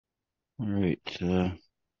All right,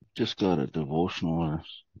 just got a devotional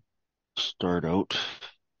to start out.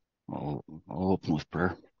 I'll open with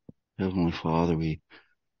prayer. Heavenly Father, we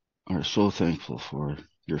are so thankful for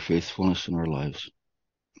your faithfulness in our lives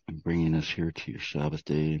and bringing us here to your Sabbath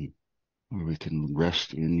day and where we can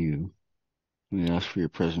rest in you. We ask for your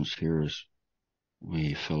presence here as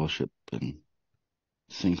we fellowship and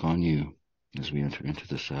think on you as we enter into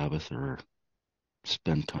the Sabbath or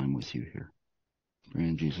spend time with you here. Pray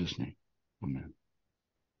in Jesus' name. Amen.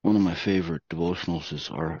 One of my favorite devotionals is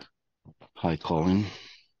Our High Calling.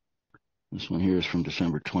 This one here is from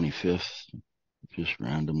December 25th, just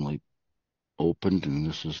randomly opened, and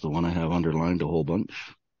this is the one I have underlined a whole bunch.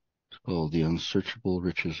 It's called The Unsearchable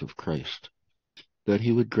Riches of Christ. That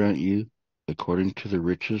he would grant you, according to the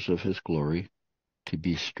riches of his glory, to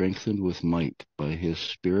be strengthened with might by his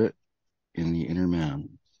Spirit in the inner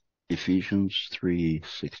man. Ephesians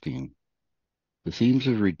 3:16. The themes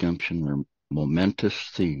of redemption are momentous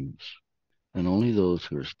themes, and only those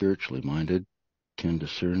who are spiritually minded can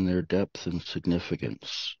discern their depth and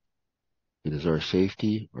significance. It is our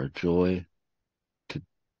safety, our joy, to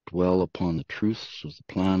dwell upon the truths of the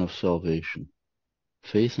plan of salvation.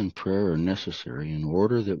 Faith and prayer are necessary in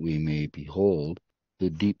order that we may behold the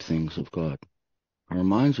deep things of God. Our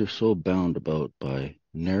minds are so bound about by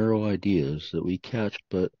narrow ideas that we catch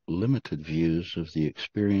but limited views of the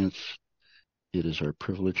experience it is our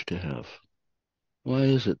privilege to have. Why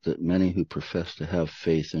is it that many who profess to have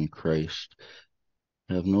faith in Christ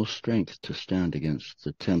have no strength to stand against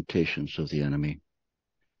the temptations of the enemy?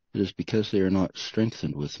 It is because they are not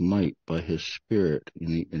strengthened with might by his Spirit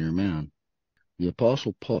in the inner man. The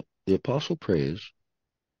apostle prays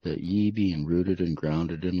that ye, being rooted and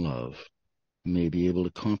grounded in love, may be able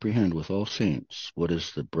to comprehend with all saints what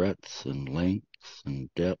is the breadth and length and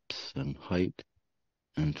depth and height,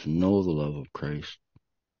 and to know the love of Christ,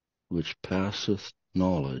 which passeth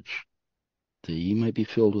knowledge, that ye might be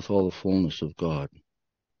filled with all the fullness of God.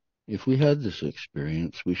 If we had this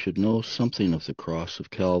experience, we should know something of the cross of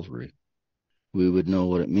Calvary. We would know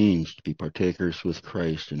what it means to be partakers with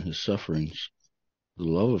Christ in his sufferings. The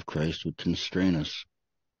love of Christ would constrain us,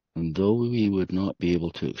 and though we would not be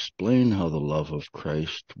able to explain how the love of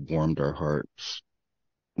Christ warmed our hearts,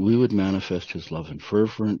 we would manifest his love in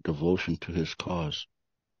fervent devotion to his cause.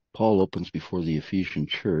 Paul opens before the Ephesian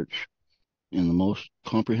church in the most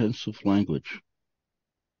comprehensive language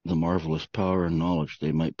the marvelous power and knowledge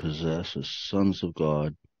they might possess as sons of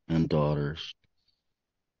God and daughters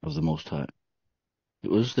of the Most High.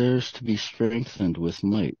 It was theirs to be strengthened with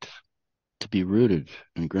might, to be rooted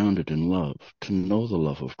and grounded in love, to know the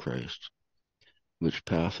love of Christ, which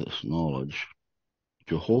passeth knowledge.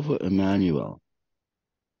 Jehovah Emmanuel,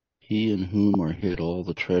 he in whom are hid all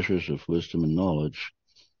the treasures of wisdom and knowledge,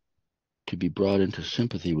 to be brought into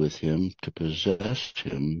sympathy with him, to possess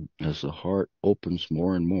him as the heart opens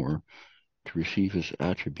more and more to receive his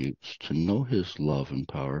attributes, to know his love and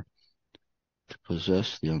power, to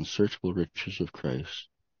possess the unsearchable riches of Christ.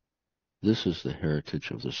 This is the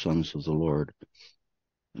heritage of the sons of the Lord,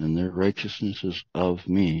 and their righteousness is of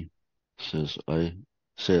me, saith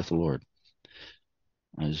the Lord.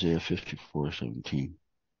 Isaiah 54:17.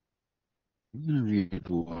 I'm going to read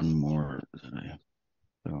one more that I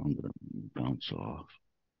found that bounce off.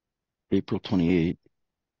 April 28,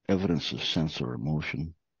 evidence of sense or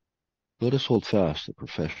emotion. Let us hold fast the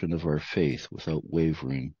profession of our faith without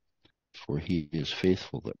wavering, for he is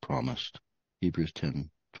faithful that promised. Hebrews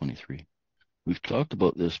 10:23. We've talked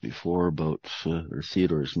about this before, or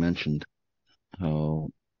Theodore's mentioned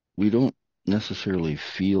how we don't necessarily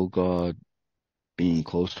feel God being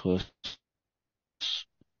close to us,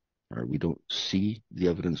 or we don't see the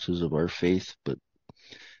evidences of our faith, but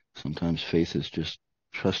sometimes faith is just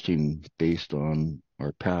trusting based on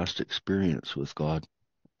our past experience with God,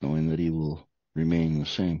 knowing that he will remain the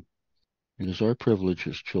same. It is our privilege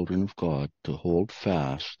as children of God to hold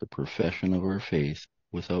fast the profession of our faith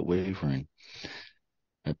without wavering.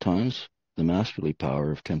 At times, the masterly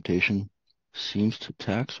power of temptation seems to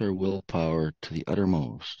tax our willpower to the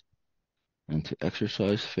uttermost, and to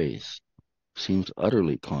exercise faith seems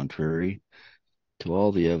utterly contrary to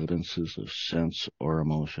all the evidences of sense or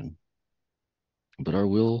emotion. But our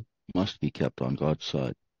will must be kept on God's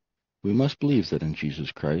side. We must believe that in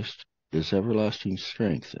Jesus Christ is everlasting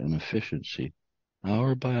strength and efficiency.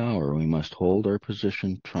 Hour by hour we must hold our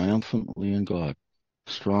position triumphantly in God,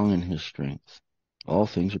 strong in his strength. All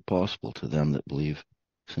things are possible to them that believe.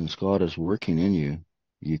 Since God is working in you,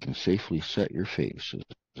 you can safely set your face as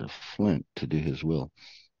a flint to do his will,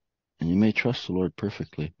 and you may trust the Lord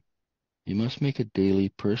perfectly. You must make a daily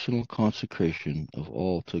personal consecration of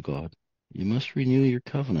all to God. You must renew your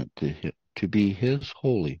covenant to be his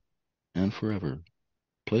holy and forever.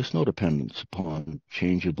 Place no dependence upon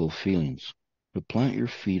changeable feelings, but plant your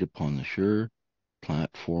feet upon the sure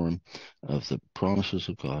platform of the promises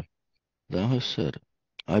of God. Thou hast said,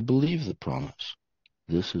 I believe the promise.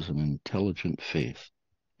 This is an intelligent faith.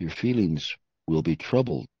 Your feelings will be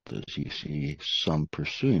troubled as you see some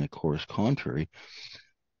pursuing a course contrary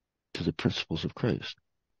to the principles of Christ.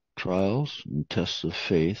 Trials and tests of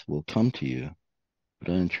faith will come to you,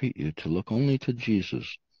 but I entreat you to look only to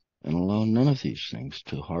Jesus and allow none of these things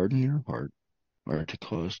to harden your heart or to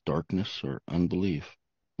cause darkness or unbelief.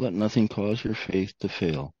 Let nothing cause your faith to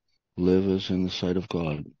fail. Live as in the sight of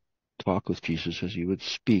God. Talk with Jesus as you would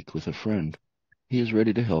speak with a friend. He is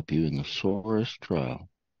ready to help you in the sorest trial.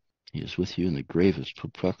 He is with you in the gravest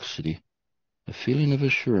perplexity. A feeling of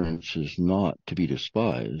assurance is not to be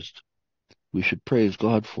despised. We should praise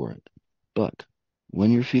God for it. But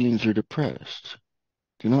when your feelings are depressed,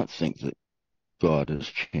 do not think that God has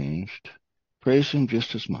changed. Praise him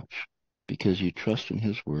just as much, because you trust in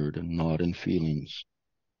his word and not in feelings.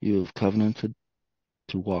 You have covenanted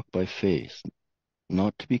to walk by faith,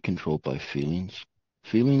 not to be controlled by feelings.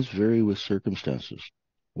 Feelings vary with circumstances.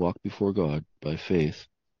 Walk before God by faith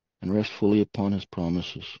and rest fully upon his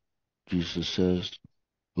promises. Jesus says,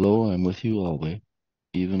 Lo, I am with you always,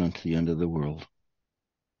 even unto the end of the world.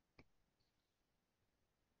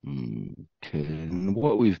 Okay, and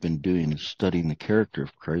what we've been doing is studying the character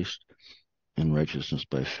of Christ in righteousness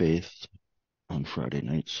by faith on Friday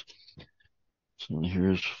nights. So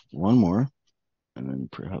here's one more, and then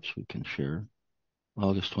perhaps we can share.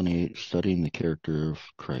 August 28th, studying the character of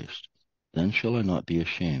Christ. Then shall I not be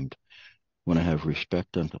ashamed when I have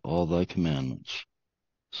respect unto all thy commandments.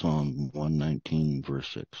 Psalm 119, verse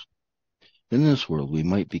 6. In this world we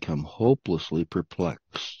might become hopelessly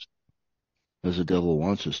perplexed, as the devil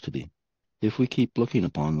wants us to be, if we keep looking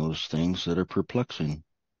upon those things that are perplexing.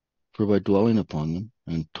 For by dwelling upon them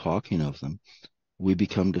and talking of them, we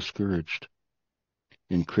become discouraged.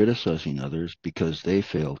 In criticizing others because they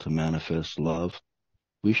fail to manifest love,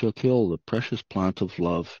 we shall kill the precious plant of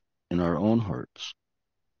love in our own hearts.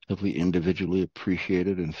 Have we individually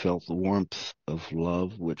appreciated and felt the warmth of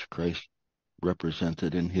love which Christ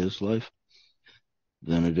represented in his life?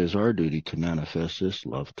 Then it is our duty to manifest this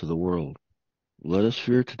love to the world. Let us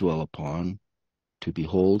fear to dwell upon, to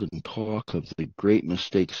behold and talk of the great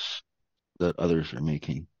mistakes that others are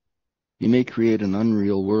making. You may create an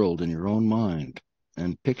unreal world in your own mind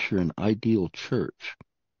and picture an ideal church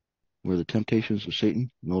where the temptations of Satan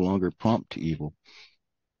no longer prompt to evil,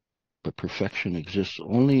 but perfection exists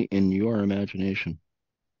only in your imagination.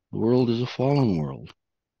 The world is a fallen world,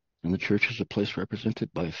 and the church is a place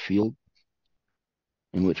represented by a field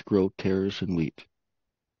in which grow tares and wheat.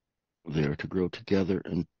 They are to grow together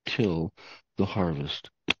until the harvest.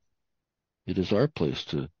 It is our place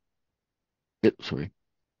to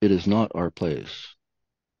it is not our place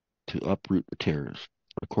to uproot the tares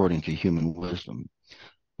according to human wisdom,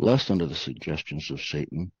 lest under the suggestions of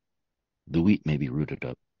Satan the wheat may be rooted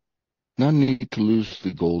up. None need to lose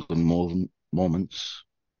the golden moments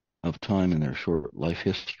of time in their short life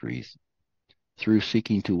histories through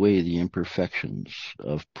seeking to weigh the imperfections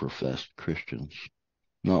of professed Christians.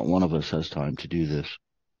 Not one of us has time to do this.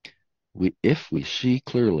 If we see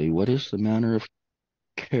clearly what is the manner of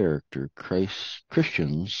character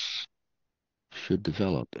Christians should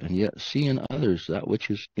develop, and yet see in others that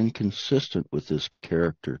which is inconsistent with this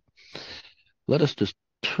character, let us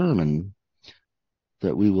determine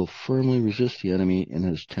that we will firmly resist the enemy in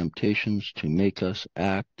his temptations to make us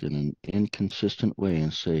act in an inconsistent way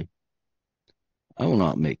and say, I will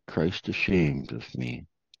not make Christ ashamed of me.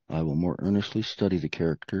 I will more earnestly study the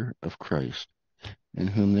character of Christ, in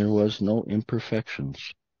whom there was no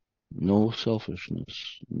imperfections, no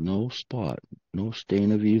selfishness, no spot, no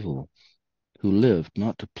stain of evil, who lived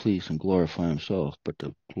not to please and glorify himself, but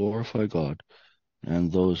to glorify God.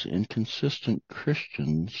 And those inconsistent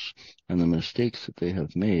Christians and the mistakes that they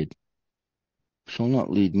have made shall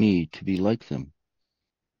not lead me to be like them.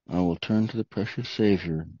 I will turn to the precious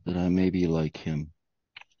Savior that I may be like him.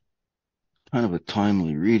 Kind of a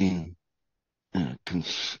timely reading,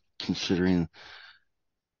 considering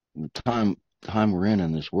the time we're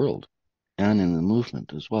in this world and in the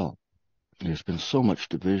movement as well. There's been so much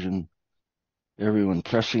division, everyone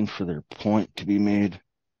pressing for their point to be made,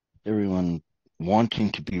 everyone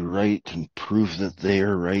wanting to be right and prove that they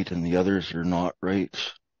are right and the others are not right.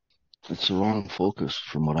 It's the wrong focus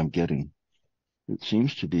from what I'm getting. It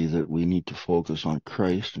seems to be that we need to focus on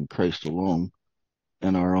Christ and Christ alone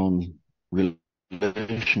and our own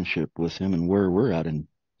relationship with him and where we're at in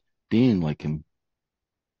being like him.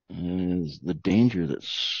 the danger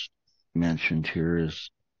that's mentioned here is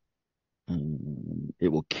it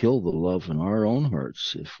will kill the love in our own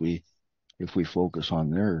hearts if we focus on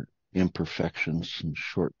their imperfections and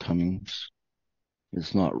shortcomings.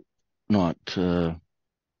 It's not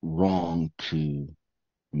wrong to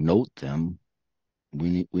note them.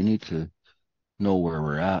 We need to know where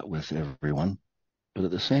we're at with everyone, but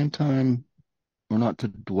at the same time, we're not to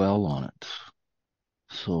dwell on it.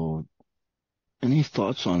 So, any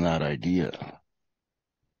thoughts on that idea?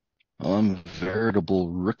 I'm a veritable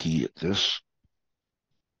rookie at this.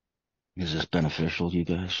 Is this beneficial to you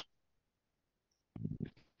guys?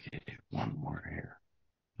 Okay, one more here.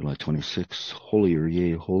 July 26th, holier,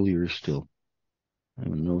 yea, holier still. I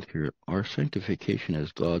have a note here. Our sanctification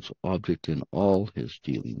as God's object in all his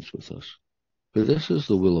dealings with us. For this is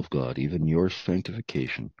the will of God, even your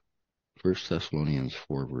sanctification. 1 Thessalonians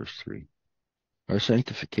 4, verse 3. Our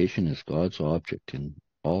sanctification is God's object in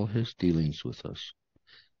all his dealings with us.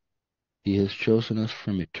 He has chosen us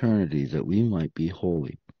from eternity that we might be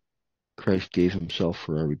holy. Christ gave himself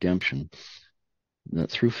for our redemption,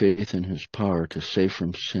 that through faith in his power to save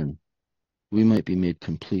from sin, we might be made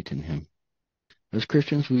complete in him. As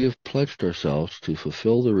Christians, we have pledged ourselves to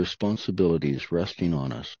fulfill the responsibilities resting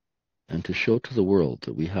on us and to show to the world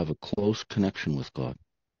that we have a close connection with God.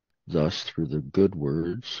 Thus, through the good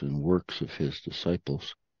words and works of his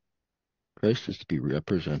disciples, Christ is to be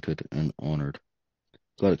represented and honored.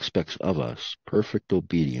 God expects of us perfect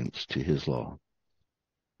obedience to his law.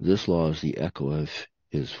 This law is the echo of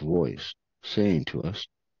his voice, saying to us,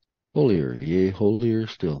 holier, yea, holier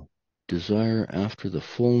still. Desire after the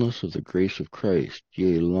fullness of the grace of Christ,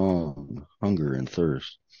 yea, long hunger and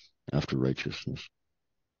thirst after righteousness.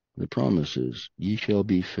 The promise is, ye shall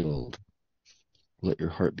be filled. Let your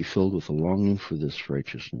heart be filled with a longing for this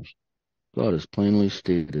righteousness. God has plainly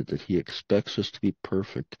stated that he expects us to be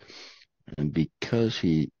perfect, and because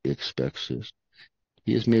he expects this,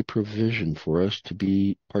 he has made provision for us to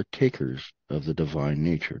be partakers of the divine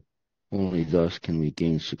nature. Only thus can we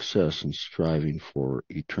gain success in striving for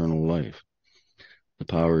eternal life. The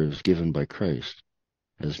power is given by Christ.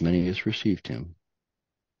 As many as received him,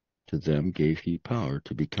 to them gave he power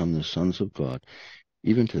to become the sons of God,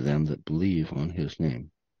 even to them that believe on his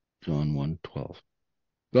name. John 1:12.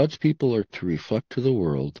 God's people are to reflect to the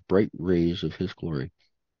world the bright rays of his glory.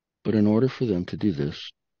 But in order for them to do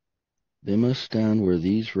this, they must stand where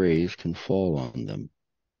these rays can fall on them.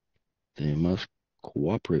 They must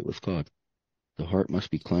cooperate with God. The heart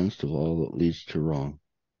must be cleansed of all that leads to wrong.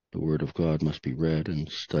 The Word of God must be read and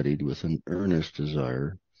studied with an earnest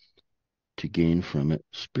desire to gain from it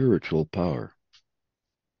spiritual power.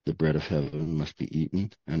 The bread of heaven must be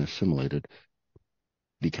eaten and assimilated,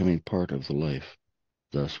 becoming part of the life.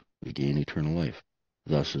 Thus we gain eternal life.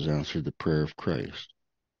 Thus is answered the prayer of Christ.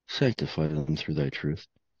 Sanctify them through thy truth.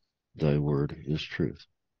 Thy word is truth.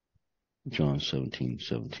 John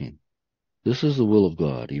 17:17. This is the will of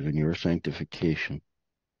God, even your sanctification.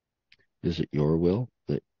 Is it your will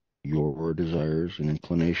that your desires and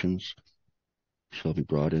inclinations shall be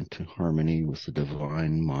brought into harmony with the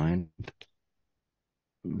divine mind?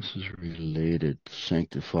 This is related.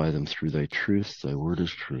 Sanctify them through thy truth. Thy word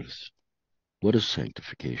is truth. What is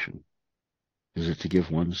sanctification? Is it to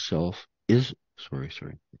give oneself? It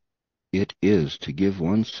is to give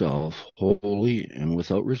oneself wholly and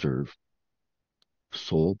without reserve,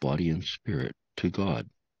 soul, body, and spirit, to God,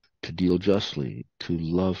 to deal justly, to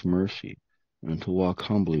love mercy, and to walk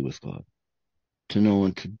humbly with God, to know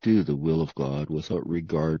and to do the will of God without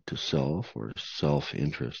regard to self or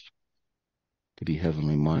self-interest, to be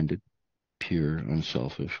heavenly minded, pure,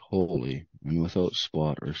 unselfish, holy, and without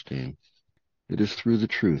spot or stain. It is through the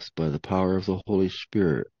truth, by the power of the Holy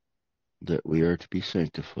Spirit, that we are to be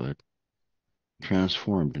sanctified,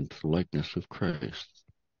 transformed into the likeness of Christ.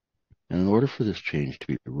 And in order for this change to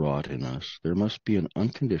be wrought in us, there must be an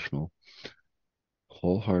unconditional,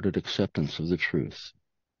 wholehearted acceptance of the truth,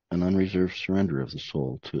 an unreserved surrender of the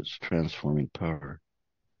soul to its transforming power.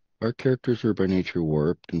 Our characters are by nature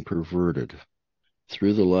warped and perverted.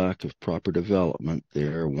 Through the lack of proper development, they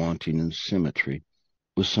are wanting in symmetry.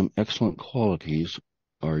 With some excellent qualities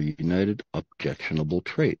are united objectionable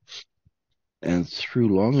traits. And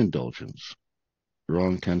through long indulgence,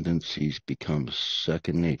 wrong tendencies become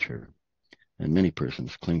second nature, and many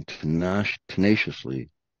persons cling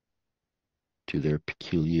tenaciously to their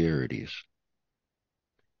peculiarities.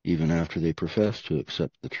 Even after they profess to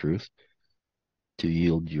accept the truth, to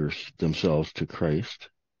yield themselves to Christ,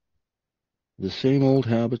 the same old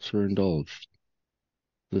habits are indulged.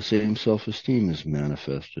 The same self-esteem is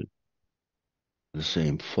manifested. The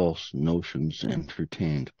same false notions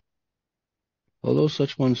entertained. Although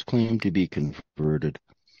such ones claim to be converted,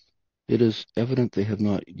 it is evident they have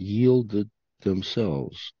not yielded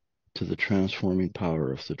themselves to the transforming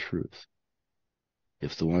power of the truth.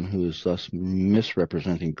 If the one who is thus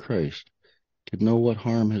misrepresenting Christ could know what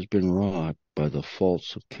harm has been wrought by the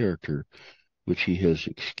faults of character which he has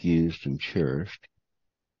excused and cherished,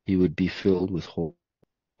 he would be filled with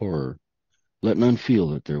horror. Let none feel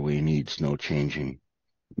that their way needs no changing.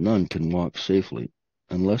 None can walk safely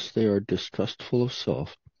unless they are distrustful of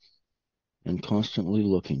self and constantly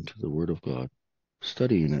looking to the Word of God,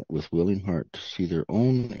 studying it with willing heart to see their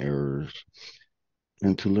own errors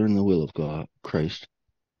and to learn the will of God, Christ,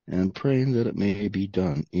 and praying that it may be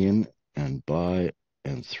done in and by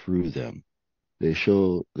and through them. They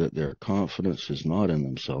show that their confidence is not in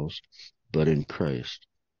themselves, but in Christ.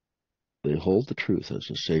 They hold the truth as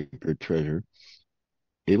a sacred treasure,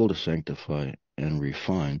 able to sanctify and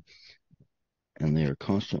refine, and they are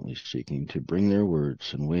constantly seeking to bring their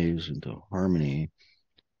words and ways into harmony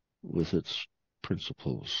with its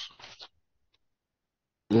principles.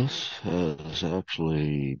 This has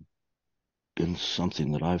actually been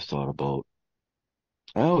something that I've thought about.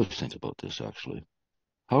 I always think about this actually.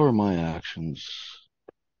 How are my actions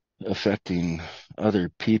affecting other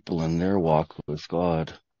people in their walk with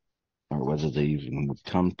God, or whether they even would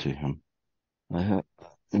come to Him? I have,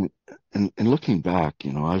 in looking back,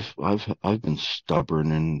 I've been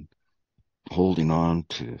stubborn in holding on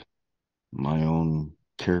to my own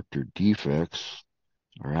character defects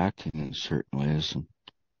or acting in certain ways and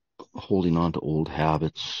holding on to old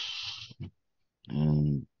habits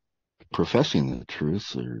and professing the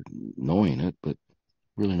truth or knowing it, but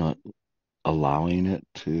really not allowing it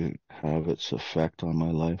to have its effect on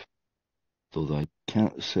my life. Though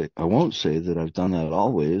I won't say that I've done that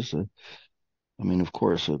always. I mean, of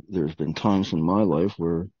course, there's been times in my life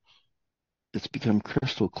where it's become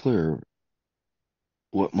crystal clear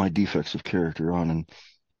what my defects of character are, and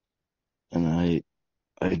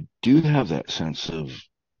I do have that sense of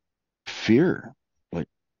fear. Like,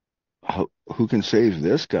 who can save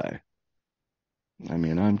this guy? I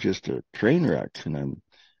mean, I'm just a train wreck, and I'm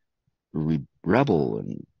rebel,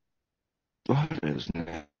 and God has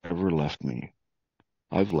never left me.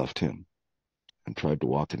 I've left Him and tried to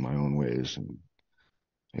walk in my own ways, and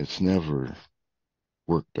it's never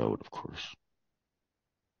worked out, of course.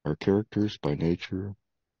 Our characters by nature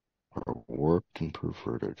are warped and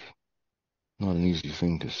perverted. Not an easy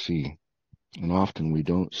thing to see, and often we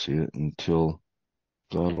don't see it until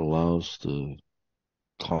God allows the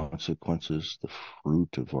consequences, the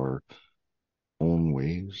fruit of our own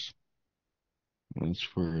ways. That's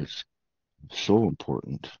where it's so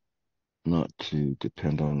important not to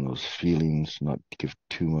depend on those feelings, not to give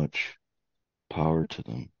too much power to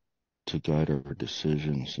them to guide our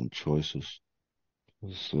decisions and choices.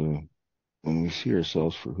 Because when we see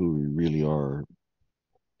ourselves for who we really are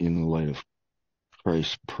in the light of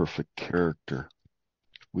Christ's perfect character,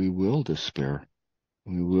 we will despair.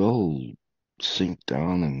 We will sink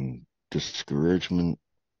down in discouragement,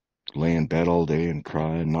 lay in bed all day and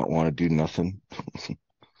cry and not want to do nothing.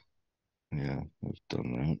 Yeah, I've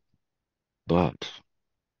done that.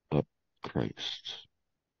 But Christ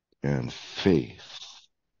and faith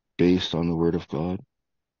based on the Word of God,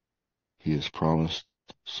 He has promised,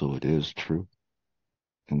 so it is true.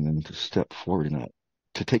 And then to step forward in that,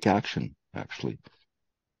 to take action, actually,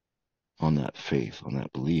 on that faith, on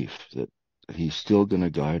that belief that He's still going to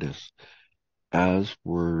guide us as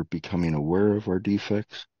we're becoming aware of our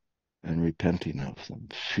defects and repenting of them,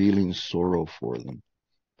 feeling sorrow for them.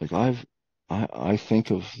 Like I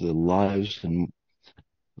think of the lives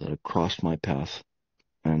that have crossed my path,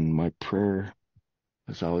 and my prayer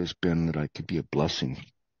has always been that I could be a blessing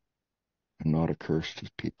and not a curse to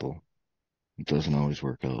people. It doesn't always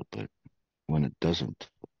work out, but when it doesn't,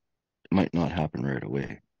 it might not happen right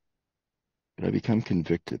away. But I become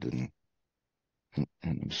convicted and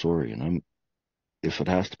I'm sorry. And if it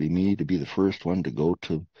has to be me to be the first one to go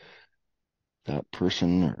to that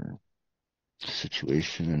person or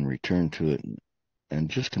situation and return to it and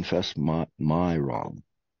just confess my wrong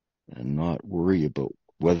and not worry about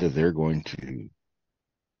whether they're going to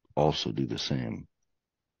also do the same.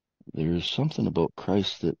 There's something about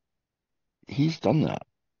Christ that He's done that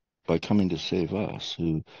by coming to save us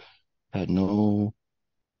who had no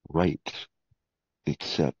right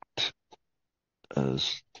except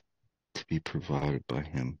as to be provided by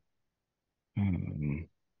Him.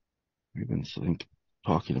 We've been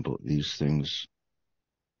talking about these things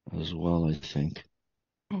as well, I think.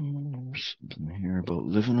 There's something here about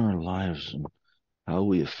living our lives and how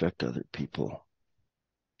we affect other people.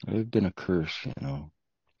 I've been a curse,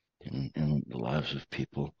 in the lives of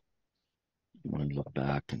people. when I look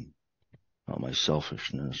back and how my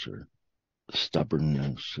selfishness or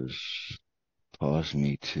stubbornness has caused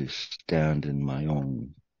me to stand in my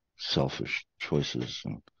own selfish choices.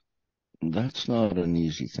 And that's not an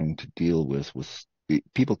easy thing to deal with.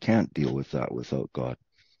 People can't deal with that without God,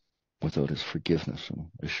 without his forgiveness and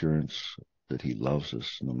assurance that he loves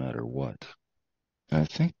us no matter what. And I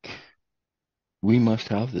think we must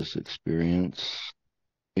have this experience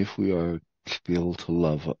if we are to be able to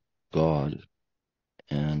love God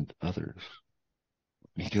and others.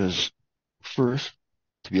 Because first,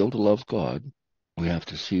 to be able to love God, we have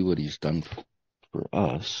to see what he's done for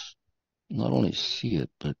us. Not only see it,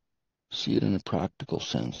 but see it in a practical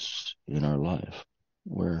sense in our life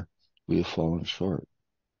where we have fallen short.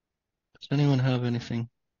 Does anyone have anything?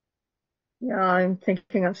 Yeah, I'm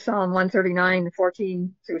thinking of Psalm 139,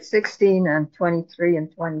 14 through 16 and 23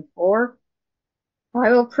 and 24.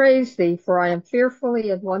 I will praise thee, for I am fearfully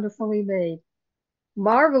and wonderfully made.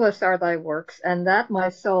 Marvelous are thy works, and that my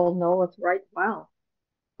soul knoweth right well.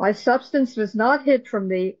 My substance was not hid from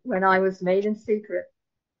thee when I was made in secret,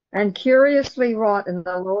 and curiously wrought in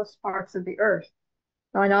the lowest parts of the earth.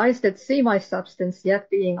 Thine eyes did see my substance, yet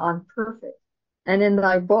being unperfect. And in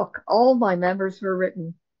thy book all my members were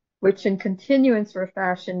written, which in continuance were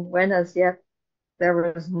fashioned, when as yet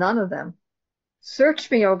there was none of them. Search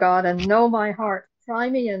me, O God, and know my heart. Try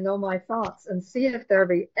me and know my thoughts, and see if there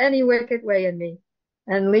be any wicked way in me,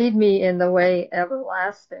 and lead me in the way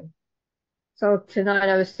everlasting. So tonight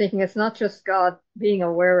I was thinking it's not just God being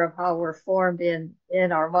aware of how we're formed in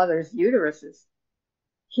our mother's uteruses.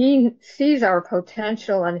 He sees our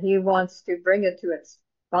potential and he wants to bring it to its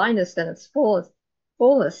finest and its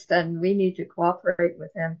fullest, and we need to cooperate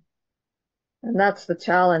with him. And that's the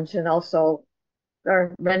challenge. And also there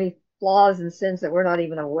are many flaws and sins that we're not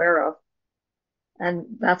even aware of. And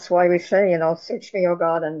that's why we say, search me, O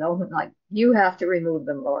God, and know him. Like, you have to remove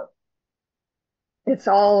them, Lord. It's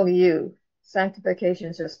all you. Sanctification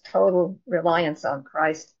is just total reliance on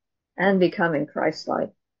Christ and becoming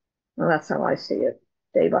Christ-like. Well, that's how I see it,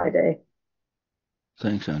 day by day.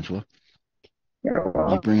 Thanks, Angela. You're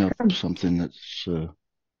You bring up welcome. something that's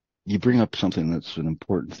an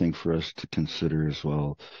important thing for us to consider as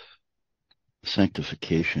well.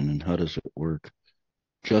 Sanctification, and how does it work?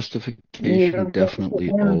 Justification, You go definitely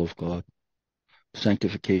to all him. of God.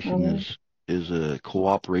 Sanctification Um, is a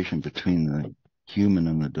cooperation between the human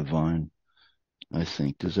and the divine, I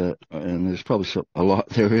think. Does that, and there's probably a lot,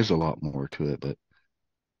 there is a lot more to it, but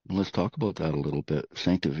let's talk about that a little bit.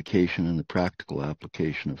 Sanctification and the practical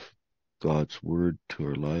application of God's word to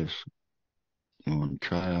our lives. You want to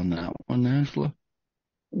try on that one, Angela?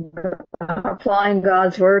 Applying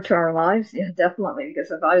God's word to our lives, yeah, definitely.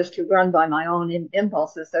 Because if I was to run by my own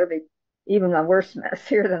impulses, there'd be even a worse mess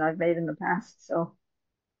here than I've made in the past. So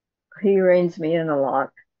he reins me in a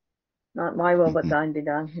lot. Not my will, but thine be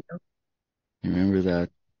done. You remember that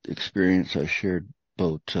experience I shared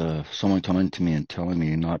about someone coming to me and telling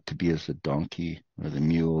me not to be as the donkey or the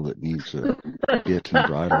mule that needs a bit and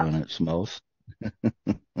bridle in its mouth?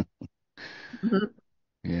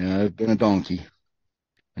 Yeah, I've been a donkey,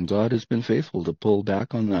 and God has been faithful to pull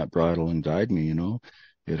back on that bridle and guide me, you know.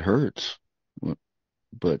 It hurts,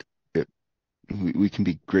 but it we can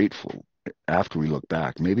be grateful after we look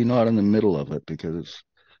back. Maybe not in the middle of it because it's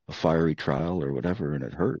a fiery trial or whatever, and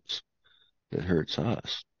it hurts. It hurts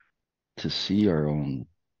us to see our own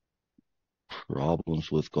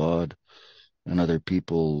problems with God and other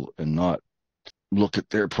people and not look at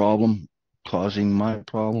their problem causing my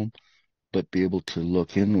problem, but be able to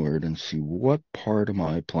look inward and see what part am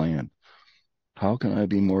I playing? How can I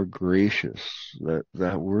be more gracious?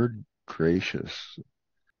 That word gracious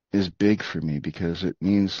is big for me because it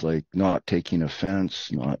means like not taking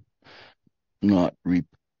offense, not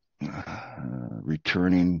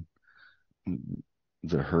returning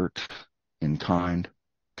the hurt in kind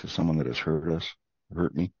to someone that has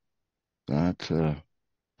hurt me. That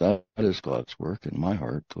that is God's work in my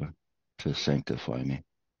heart to sanctify me.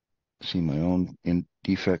 See my own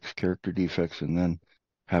defects, character defects, and then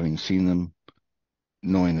having seen them,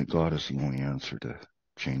 knowing that God is the only answer to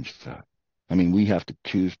change that. I mean, we have to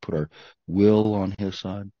choose, put our will on his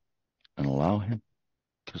side and allow him,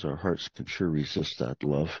 because our hearts can sure resist that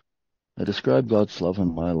love. I describe God's love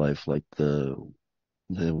in my life like the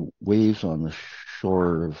waves on the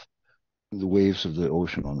shore of the waves of the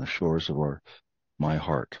ocean on the shores of my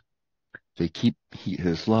heart.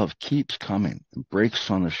 His love keeps coming and breaks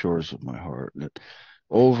on the shores of my heart. It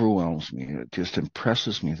overwhelms me. It just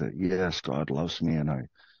impresses me that yes, God loves me, and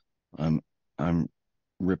I'm I'm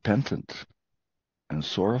repentant and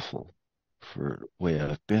sorrowful for the way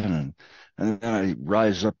I've been. And then I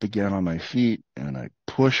rise up again on my feet and I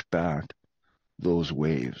push back those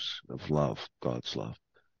waves of love, God's love.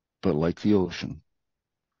 But like the ocean,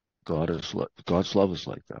 God's love is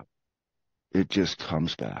like that. It just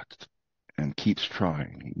comes back and keeps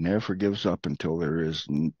trying. He never gives up until there is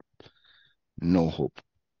no hope.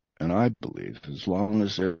 And I believe as long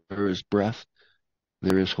as there is breath,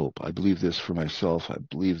 there is hope. I believe this for myself. I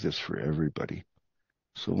believe this for everybody.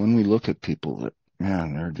 So when we look at people that,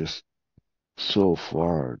 man, they're just so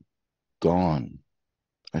far gone,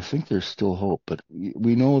 I think there's still hope. But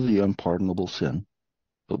we know the unpardonable sin,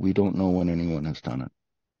 but we don't know when anyone has done it.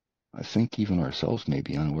 I think even ourselves may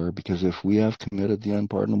be unaware, because if we have committed the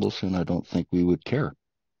unpardonable sin, I don't think we would care.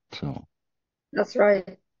 So, That's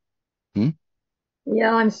right. hmm?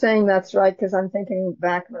 Yeah, I'm saying that's right because I'm thinking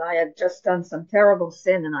back when I had just done some terrible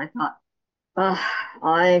sin and I thought,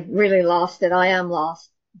 I really lost it. I am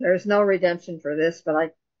lost. There's no redemption for this.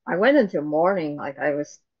 But I went into mourning, like I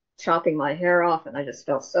was chopping my hair off, and I just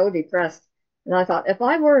felt so depressed. And I thought, if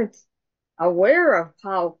I weren't aware of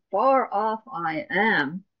how far off I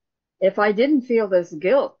am, if I didn't feel this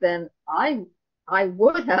guilt, then I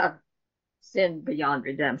would have sinned beyond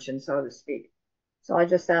redemption, so to speak. So I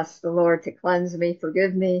just asked the Lord to cleanse me,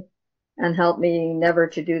 forgive me, and help me never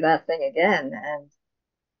to do that thing again. And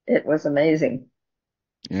it was amazing.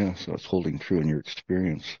 Yeah, so it's holding true in your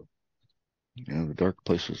experience. You know, the dark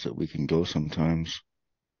places that we can go sometimes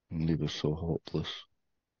and leave us so hopeless.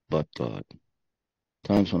 But God,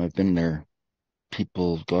 times when I've been there,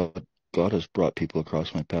 God has brought people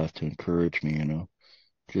across my path to encourage me, you know,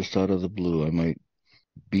 just out of the blue. I might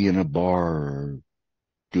be in a bar or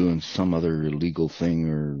doing some other illegal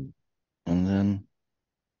thing, and then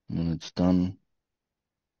when it's done,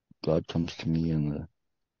 God comes to me in the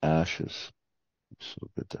ashes. It's so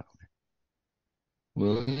good that way.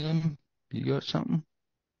 William, you got something?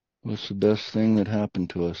 What's the best thing that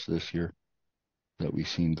happened to us this year that we've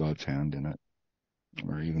seen God's hand in it?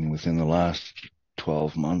 Or even within the last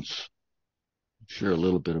 12 months? Share a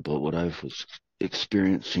little bit about what I was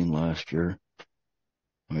experiencing last year.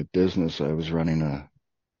 My business, I was running a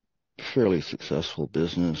fairly successful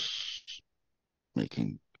business,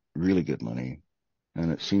 making really good money.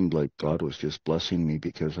 And it seemed like God was just blessing me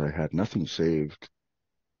because I had nothing saved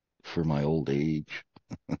for my old age.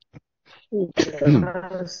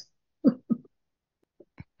 Yes.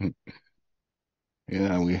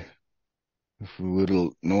 Yeah, if we would have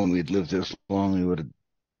known we'd lived this long, we would have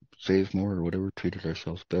saved more or whatever, treated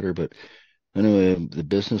ourselves better. But anyway, the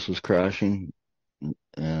business was crashing,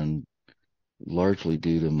 and largely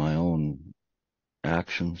due to my own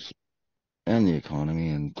actions and the economy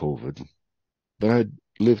and COVID. But I'd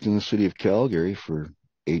lived in the city of Calgary for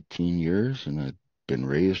 18 years, and I'd been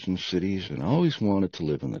raised in cities, and I always wanted to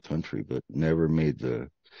live in the country, but never made the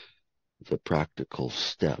practical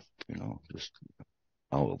step, you know, just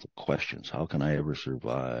all the questions. How can I ever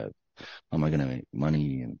survive? How am I going to make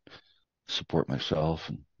money and support myself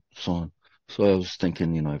and so on? So I was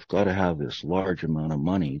thinking, you know, I've got to have this large amount of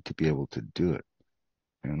money to be able to do it.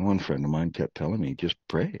 And one friend of mine kept telling me, just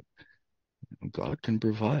pray. God can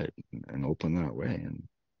provide and open that way, and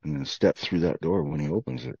then step through that door when he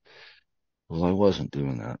opens it. Well, I wasn't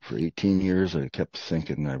doing that. For 18 years, I kept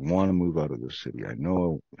thinking, I want to move out of the city. I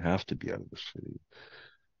know I have to be out of the city.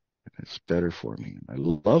 It's better for me. I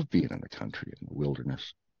love being in the country, in the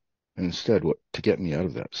wilderness. And instead, to get me out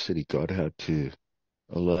of that city, God had to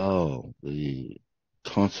allow the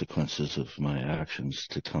consequences of my actions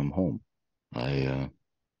to come home. I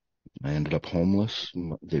ended up homeless.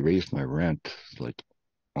 They raised my rent like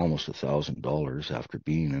almost $1,000 after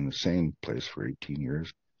being in the same place for 18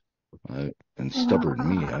 years. And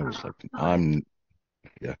stubborn me, I was like,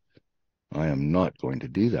 yeah, I am not going to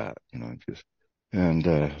do that, you know. And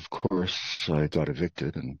of course, I got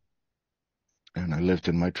evicted, and I lived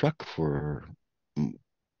in my truck for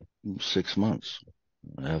 6 months.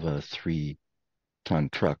 I have a 3-ton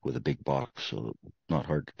truck with a big box, so not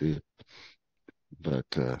hard to do. But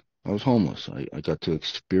I was homeless. I got to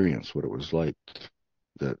experience what it was like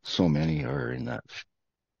that so many are in that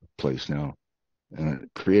place now. And it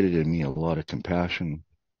created in me a lot of compassion,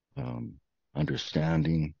 um,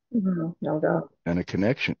 understanding, No doubt. and a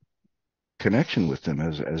connection with them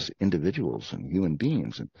as individuals and human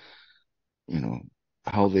beings, and you know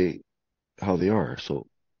how they are so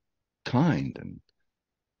kind and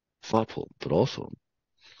thoughtful, but also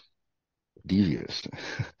devious,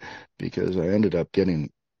 because I ended up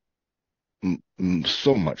getting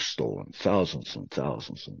so much stolen, thousands and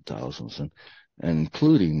thousands and thousands, and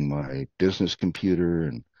including my business computer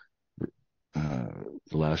and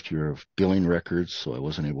the last year of billing records, so I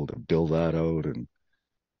wasn't able to bill that out. And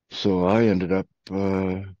so I ended up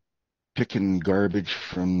picking garbage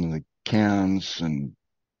from the cans and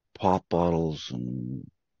pop bottles and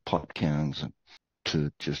pop cans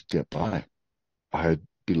to just get by. I'd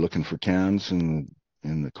be looking for cans in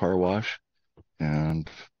the car wash, and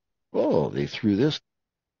oh, they threw this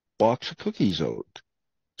box of cookies out.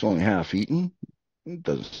 It's only half eaten. It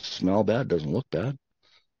doesn't smell bad, doesn't look bad.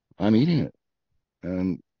 I'm eating it,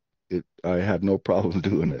 and I had no problem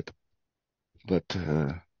doing it. But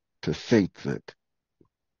to think that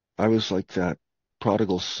I was like that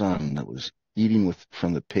prodigal son that was eating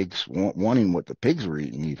from the pigs, wanting what the pigs were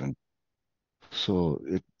eating, even. So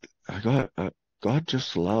God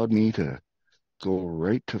just allowed me to go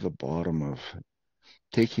right to the bottom of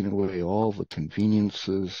taking away all the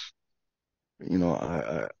conveniences.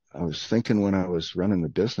 I was thinking when I was running the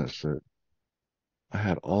business that I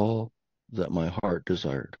had all that my heart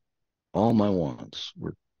desired. All my wants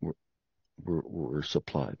were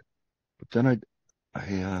supplied. But then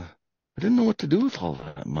I didn't know what to do with all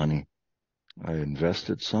that money. I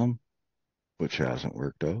invested some, which hasn't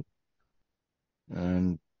worked out,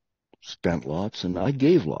 and spent lots, and I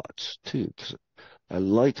gave lots too, because I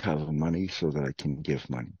like having money so that I can give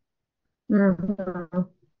money. Mhm.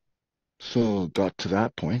 So got to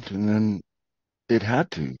that point, and then it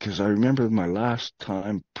had to, because I remember my last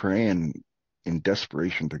time praying in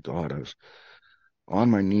desperation to God. I was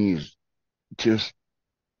on my knees, just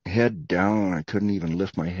head down. I couldn't even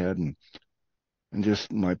lift my head, and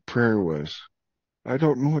just my prayer was, I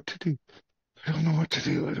don't know what to do. I don't know what to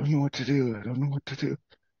do. I don't know what to do. I don't know what to do.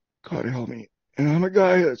 God help me. And I'm a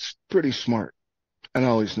guy that's pretty smart and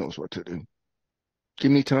always knows what to do.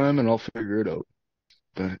 Give me time and I'll figure it out.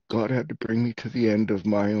 But God had to bring me to the end of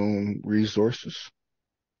my own resources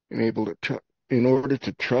and in order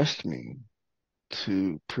to trust me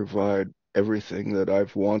to provide everything that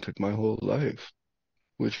I've wanted my whole life,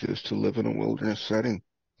 which is to live in a wilderness setting.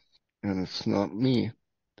 And it's not me.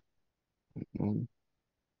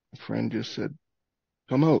 A friend just said,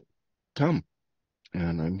 come out, come.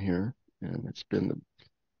 And I'm here. And it's been the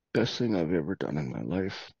best thing I've ever done in my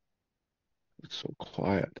life. It's so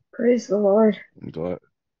quiet. Praise the Lord. And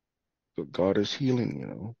God is healing.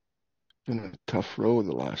 It's been a tough road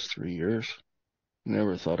the last 3 years.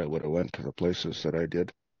 Never thought I would have went to the places that I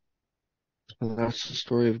did. So that's the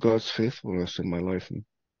story of God's faithfulness in my life and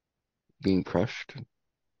being crushed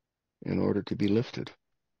in order to be lifted.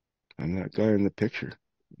 I'm that guy in the picture.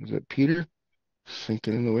 Is it Peter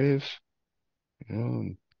sinking in the waves?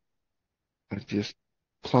 And I just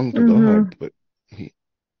clung to God, Hmm. but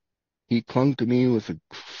he clung to me with a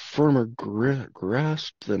firmer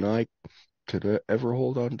grasp than I could ever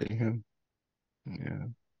hold on to him. Yeah.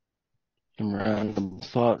 Some random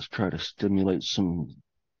thoughts try to stimulate some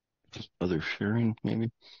other sharing,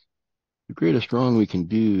 maybe. The greatest wrong we can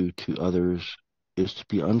do to others is to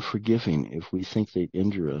be unforgiving if we think they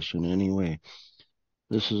injure us in any way.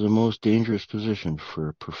 This is a most dangerous position for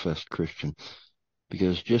a professed Christian,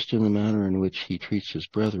 because just in the manner in which he treats his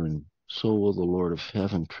brethren, so will the Lord of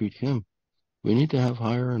heaven treat him. We need to have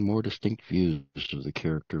higher and more distinct views of the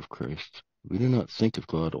character of Christ. We do not think of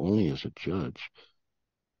God only as a judge,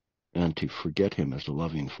 and to forget him as a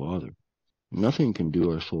loving Father. Nothing can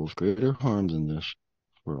do our souls greater harm than this,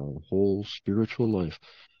 for our whole spiritual life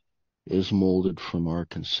is molded from our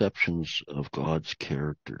conceptions of God's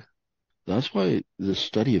character. That's why the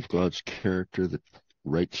study of God's character, the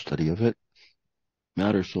right study of it,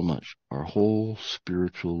 matters so much. Our whole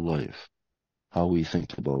spiritual life, how we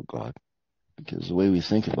think about God. Because the way we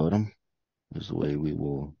think about him is the way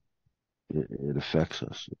it affects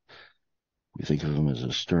us. We think of him as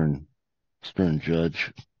a stern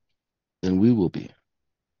judge, then we will be.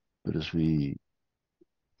 But as we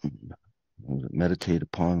meditate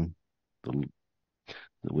upon the,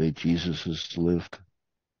 the way Jesus has lived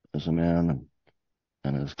as a man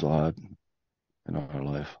and as God in our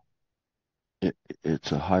life,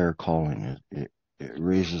 it's a higher calling. It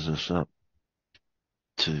raises us up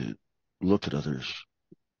to look at others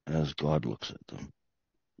as God looks at them.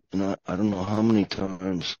 And I don't know how many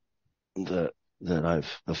times that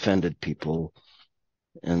I've offended people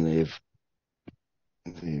and they've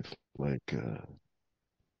like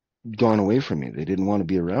gone away from me. They didn't want to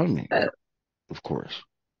be around me, of course.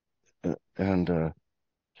 And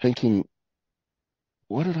thinking,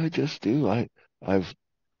 what did I just do? I've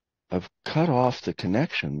I've cut off the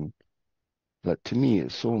connection that to me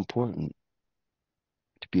is so important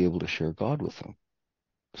to be able to share God with them.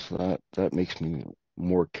 So that makes me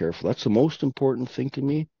more careful. That's the most important thing to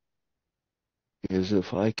me, is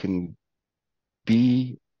if I can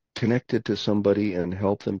be connected to somebody and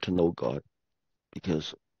help them to know God,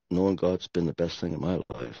 because knowing God's been the best thing in my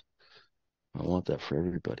life. I want that for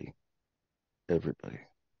everybody. Everybody.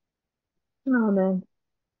 Amen.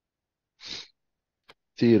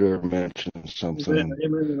 Theodore mentioned Amen. something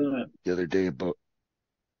Amen to that. the other day about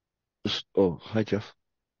oh, hi Jeff.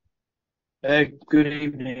 Good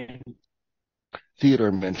evening.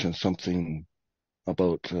 Theodore mentioned something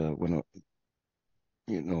about when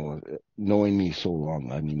knowing me so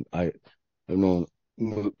long. I mean, I've known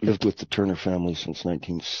lived with the Turner family since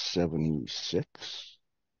 1976,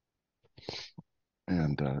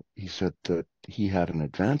 and he said that he had an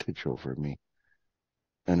advantage over me,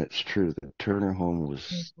 and it's true. The Turner home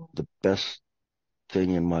was the best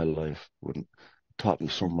thing in my life. When taught me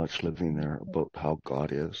so much living there about how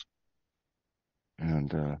God is,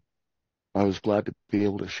 and I was glad to be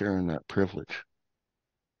able to share in that privilege.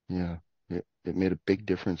 Yeah, it made a big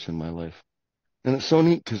difference in my life. And it's so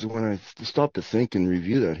neat because when I stopped to think and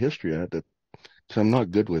review that history, I had to, because I'm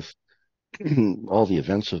not good with all the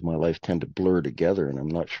events of my life tend to blur together and I'm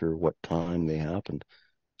not sure what time they happened.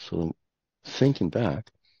 So thinking back,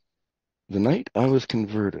 the night I was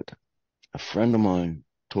converted, a friend of mine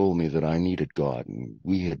told me that I needed God and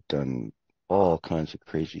we had done all kinds of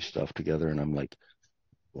crazy stuff together. And I'm like,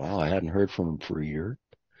 wow, I hadn't heard from him for a year.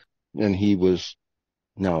 And he was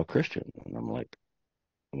now a Christian. And I'm like,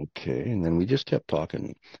 okay. And then we just kept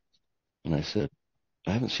talking. And I said,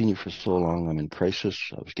 I haven't seen you for so long. I'm in crisis.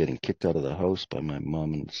 I was getting kicked out of the house by my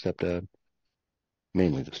mom and stepdad.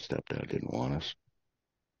 Mainly the stepdad didn't want us.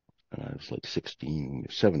 And I was like 16,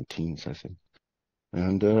 17, I think.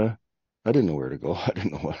 And I didn't know where to go. I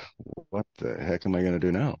didn't know what the heck am I going to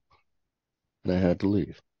do now? And I had to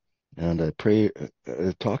leave. And I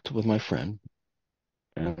talked with my friend,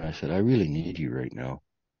 and I said, I really need you right now.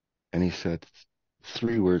 And he said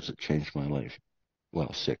three words that changed my life.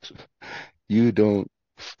 Well, six. You don't,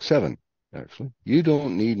 seven, actually. You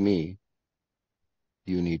don't need me.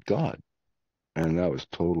 You need God. And that was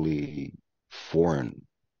totally foreign.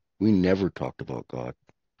 We never talked about God.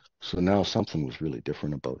 So now something was really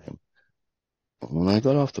different about him. When I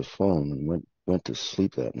got off the phone and went to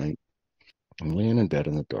sleep that night, I'm laying in bed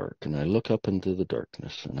in the dark and I look up into the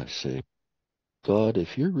darkness and I say, God,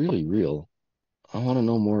 if you're really real, I want to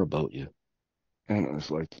know more about you. And it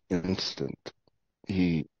was like instant.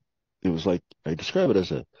 It was like, I describe it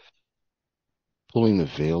as a pulling the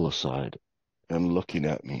veil aside and looking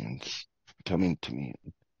at me and coming to me.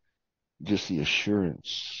 Just the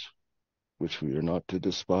assurance, which we are not to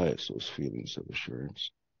despise those feelings of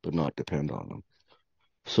assurance, but not depend on them.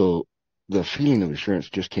 So the feeling of assurance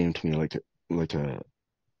just came to me like a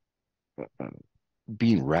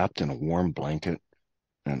being wrapped in a warm blanket,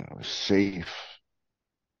 and I was safe,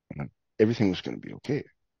 and everything was going to be okay.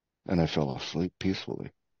 And I fell asleep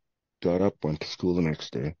peacefully. Got up, went to school the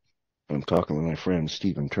next day. I'm talking with my friend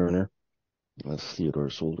Stephen Turner. That's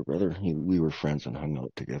Theodore's older brother. We were friends and hung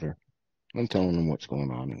out together. I'm telling him what's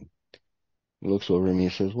going on, and he looks over at me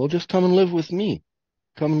and says, "Well, just come and live with me.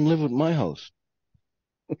 Come and live at my house."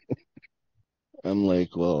 I'm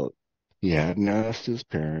like, well, he hadn't asked his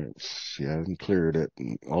parents, he hadn't cleared it,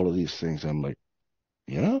 and all of these things. I'm like,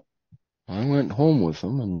 yeah. I went home with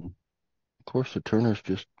him, and of course the Turners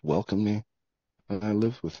just welcomed me, and I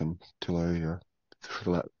lived with him till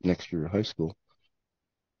for that next year of high school,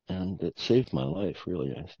 and it saved my life.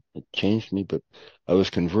 Really, it changed me. But I was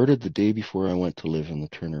converted the day before I went to live in the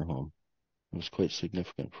Turner home. It was quite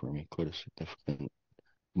significant for me, quite a significant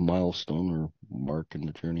milestone or mark in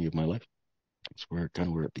the journey of my life. That's where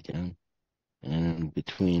it began. And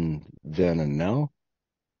between then and now,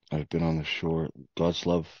 I've been on the shore. God's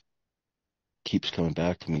love keeps coming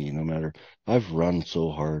back to me no matter. I've run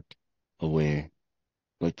so hard away.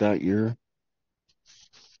 Like that year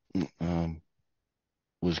um,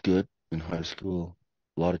 was good in high school.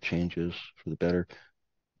 A lot of changes for the better.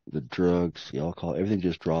 The drugs, the alcohol, everything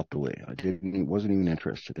just dropped away. Wasn't even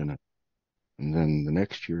interested in it. And then the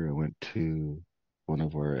next year I went to one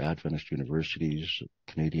of our Adventist universities,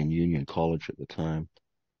 Canadian Union College at the time,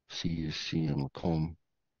 CUC in Lacombe,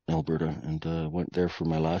 Alberta, and went there for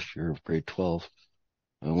my last year of grade 12.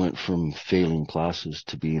 I went from failing classes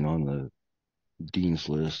to being on the dean's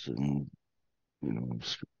list and,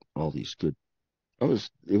 all these good,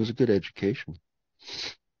 it was a good education.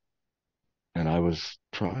 And I was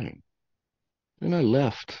trying. And I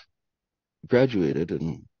left, graduated,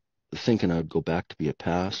 and thinking I'd go back to be a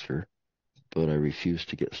pastor, but I refused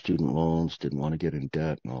to get student loans, didn't want to get in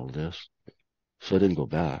debt and all of this. So I didn't go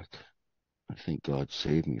back. I think God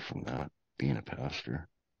saved me from that, being a pastor.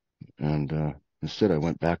 And instead I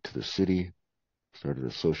went back to the city, started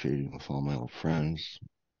associating with all my old friends,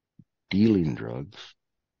 dealing drugs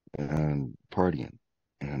and partying.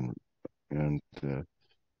 And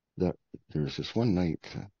that there was this one night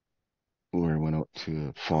where I went out to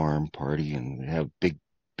a farm party and they have big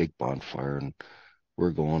bonfire and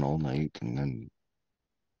we're going all night, and then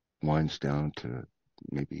winds down to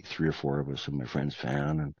maybe 3 or 4 of us in my friend's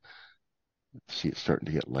van, and see it's starting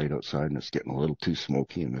to get light outside and it's getting a little too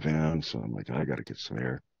smoky in the van. So I'm like, I got to get some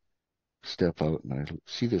air. Step out and I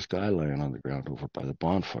see this guy lying on the ground over by the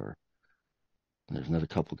bonfire. And there's another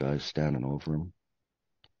couple guys standing over him.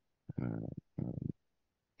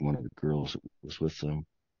 One of the girls that was with them.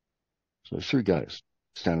 So there's 3 guys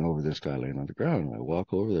standing over this guy laying on the ground. And I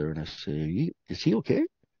walk over there and I say, is he okay?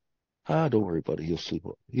 Don't worry about it. He'll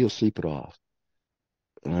sleep it off.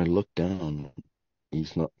 And I look down.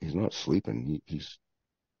 He's not sleeping.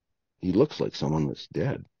 He looks like someone that's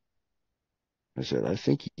dead. I said, I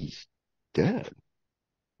think he's dead.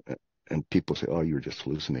 And people say, oh, you were just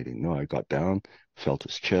hallucinating. No, I got down, felt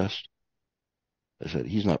his chest. I said,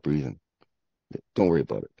 he's not breathing. Don't worry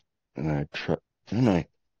about it. And I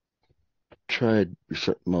tried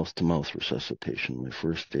mouth-to-mouth resuscitation, my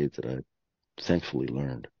first aid that I thankfully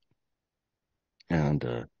learned.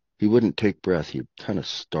 And he wouldn't take breath. He'd kind of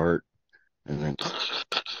start and then,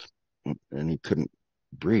 and he couldn't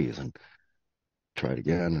breathe, and tried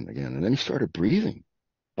again and again. And then he started breathing.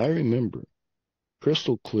 I remember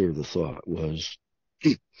crystal clear the thought was,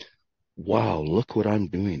 wow, look what I'm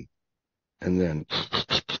doing. And then,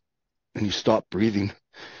 and he stopped breathing.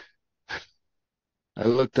 I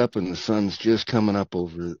looked up and the sun's just coming up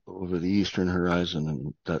over the eastern horizon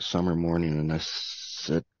and that summer morning, and I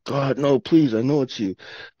said, God, no, please, I know it's you.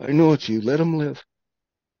 I know it's you. Let him live.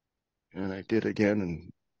 And I did again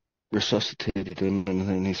and resuscitated him, and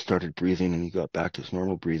then he started breathing and he got back to his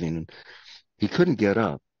normal breathing, and he couldn't get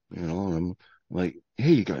up, and I'm like,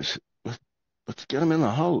 hey, you guys, let's get him in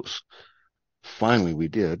the house. Finally, we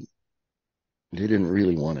did. They didn't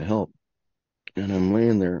really want to help. And I'm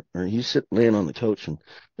laying there, or he's laying on the couch, and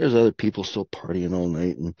there's other people still partying all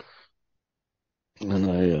night, and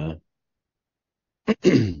I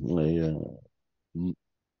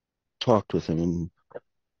talked with him,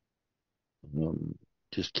 and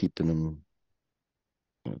just keeping him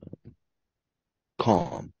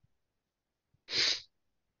calm.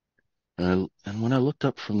 And when I looked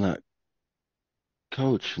up from that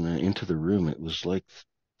couch and into the room, it was like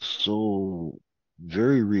so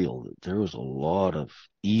very real that there was a lot of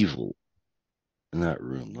evil in that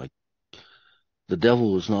room. Like the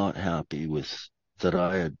devil was not happy with that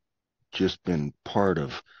I had just been part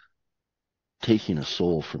of taking a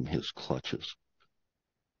soul from his clutches.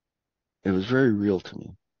 It was very real to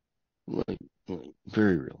me, like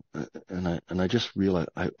very real. And I just realized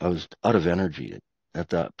I was out of energy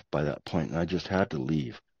by that point, and I just had to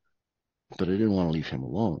leave. But I didn't want to leave him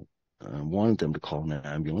alone. I wanted them to call an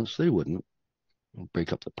ambulance. They wouldn't.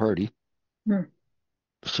 Break up the party.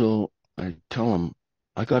 So I tell him,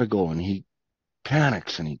 I gotta go. And he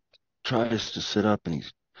panics and he tries to sit up and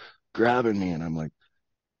he's grabbing me. And I'm like,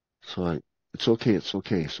 it's okay. It's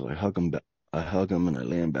okay. So I hug him and I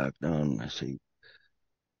lay him back down and I say,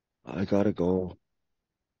 I gotta go.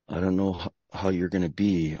 I don't know how you're going to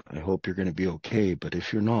be. I hope you're going to be okay. But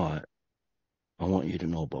if you're not, I want you to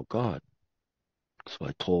know about God. So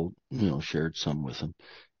I told, shared some with him.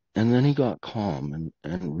 And then he got calm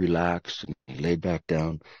and relaxed, and he laid back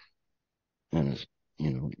down, and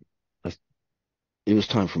it was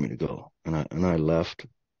time for me to go. And I left,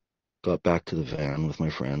 got back to the van with my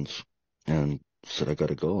friends, and said I got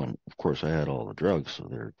to go. And of course, I had all the drugs, so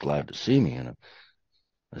they're glad to see me. And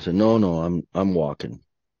I said, no, I'm walking,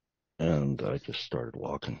 and I just started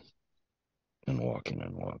walking and walking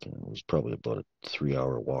and walking. It was probably about a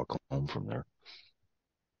 3-hour walk home from there.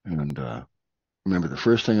 And remember, the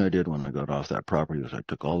first thing I did when I got off that property was I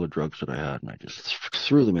took all the drugs that I had and I just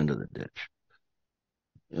threw them into the ditch.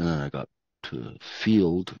 And then I got to a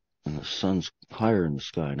field, and the sun's higher in the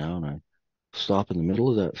sky now, and I stop in the middle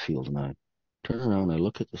of that field, and I turn around, I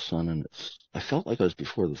look at the sun, and I felt like I was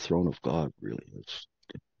before the throne of God, really.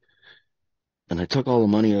 And I took all the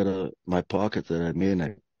money out of my pocket that I made, and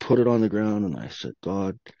I put it on the ground, and I said,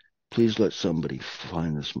 God, please let somebody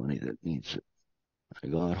find this money that needs it. I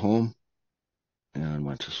got home and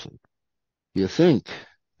went to sleep. You think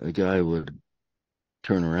a guy would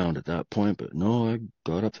turn around at that point, but no, I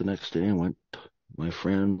got up the next day and went to my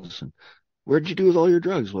friends, and where'd you do with all your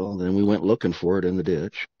drugs? Well, then we went looking for it in the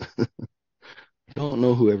ditch. I don't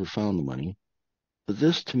know who ever found the money, but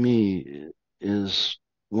this to me is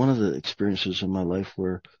one of the experiences in my life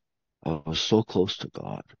where I was so close to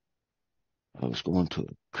God. I was going to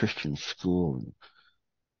a Christian school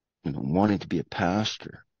and wanting to be a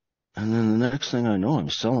pastor. And then the next thing I know, I'm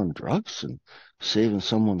selling drugs and saving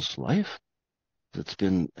someone's life that's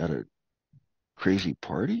been at a crazy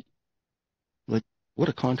party. Like, what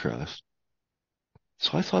a contrast.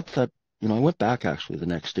 So I thought that, I went back actually the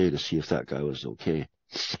next day to see if that guy was okay.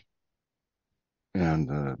 And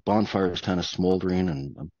the bonfire was kind of smoldering,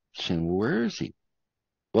 and I'm saying, well, where is he?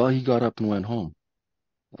 Well, he got up and went home.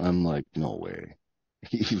 I'm like, no way.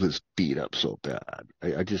 He was beat up so bad.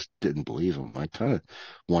 I just didn't believe him. I kind of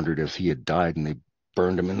wondered if he had died and they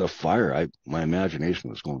burned him in the fire. My imagination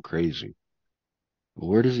was going crazy.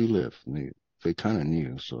 Where does he live? And they kind of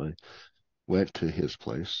knew. So I went to his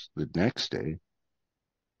place the next day,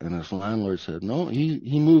 and his landlord said, no,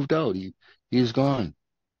 he moved out. He's gone.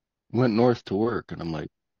 Went north to work. And I'm like,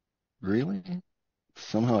 really?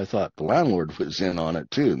 Somehow I thought the landlord was in on it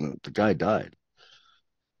too, and the guy died.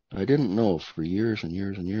 I didn't know for years and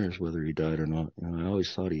years and years whether he died or not. I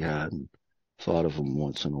always thought he had, and thought of him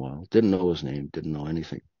once in a while. Didn't know his name, didn't know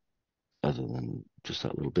anything other than just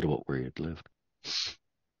that little bit about where he had lived.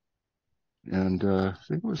 And I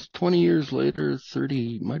think it was 20 years later,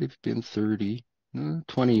 30, might have been 30,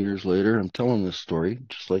 20 years later, I'm telling this story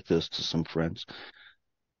just like this to some friends.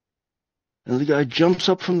 And the guy jumps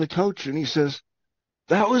up from the couch and he says,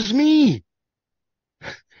 that was me.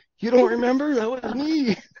 You don't remember? That was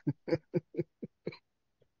me.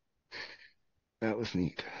 That was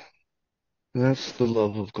neat. That's the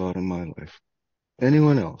love of God in my life.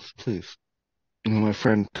 Anyone else, please? My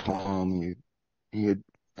friend Tom,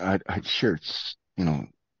 I'd shared,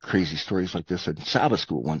 crazy stories like this at Sabbath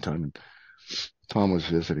school one time, and Tom was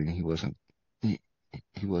visiting. He,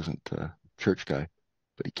 he wasn't a church guy,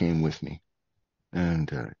 but he came with me.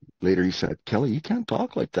 And later he said, Kelly, you can't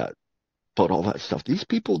talk like that about all that stuff. These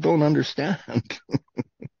people don't understand.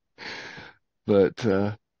 But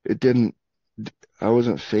it didn't, I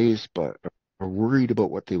wasn't fazed by or worried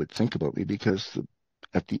about what they would think about me, because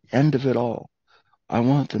at the end of it all, I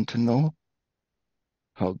want them to know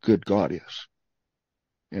how good God is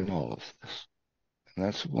in all of this. And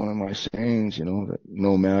that's one of my sayings, that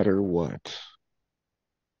no matter what,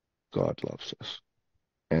 God loves us,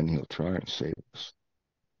 and he'll try and save us,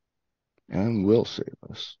 and will save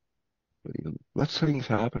us. But he lets things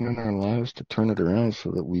happen in our lives to turn it around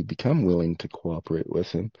so that we become willing to cooperate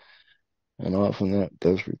with him. And often that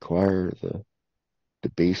does require the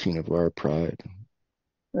debasing of our pride.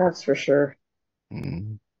 That's for sure.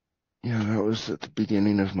 Mm. Yeah, that was at the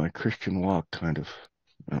beginning of my Christian walk, kind of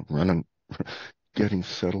running, getting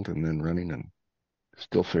settled and then running and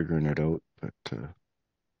still figuring it out. But,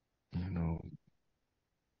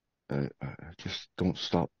 I just don't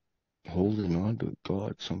stop holding on to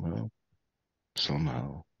God somehow.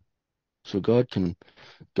 So God can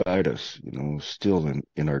guide us, still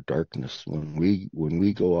in our darkness. When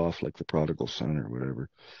we go off like the prodigal son or whatever,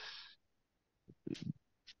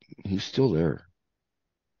 he's still there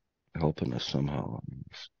helping us somehow.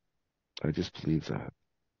 I just believe that.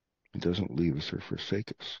 He doesn't leave us or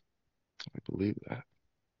forsake us. I believe that.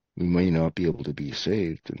 We may not be able to be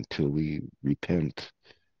saved until we repent,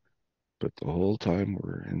 but the whole time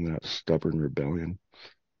we're in that stubborn rebellion,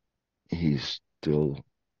 he's still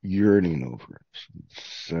yearning over us,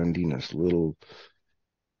 sending us little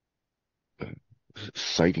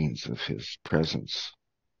sightings of his presence,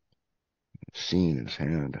 seeing his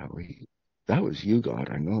hand, that was you, God.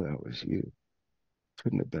 I know that was you.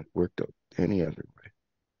 Couldn't have been worked out any other way.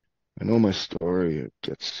 I know my story, it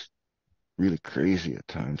gets really crazy at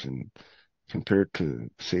times, and compared to,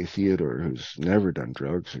 say, Theodore, who's never done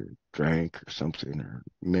drugs or drank or something, or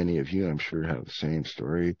many of you, I'm sure, have the same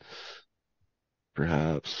story,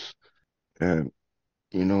 perhaps. And,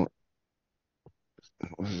 what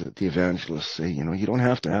does the evangelist say? You don't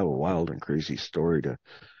have to have a wild and crazy story to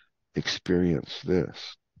experience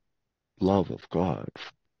this love of God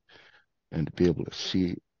and to be able to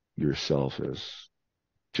see yourself as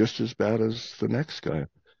just as bad as the next guy,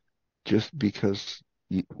 just because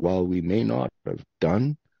while we may not have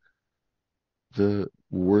done the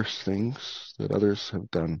worst things that others have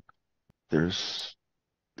done, there's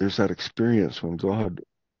that experience when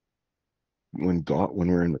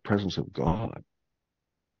we're in the presence of God,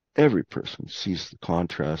 every person sees the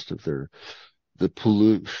contrast of the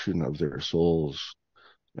pollution of their souls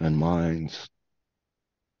and minds.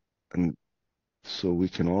 And so we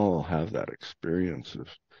can all have that experience of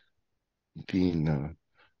being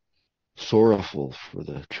sorrowful for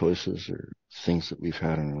the choices or things that we've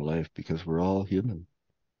had in our life, because we're all human.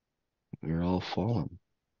 We're all fallen.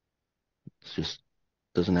 It just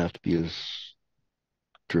doesn't have to be as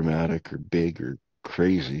dramatic or big or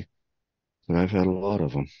crazy. And I've had a lot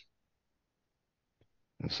of them.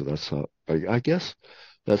 And so that's how, I guess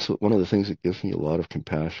that's one of the things that gives me a lot of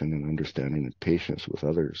compassion and understanding and patience with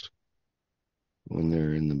others when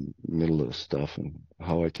they're in the middle of stuff, and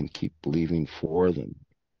how I can keep believing for them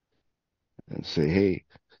and say, hey,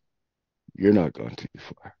 you're not gone too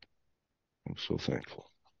far. I'm so thankful.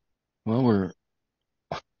 Well,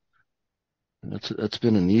 that's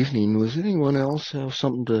been an evening. Was anyone else have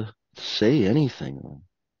something to say, anything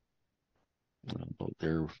about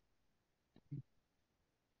their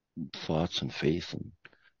thoughts and faith and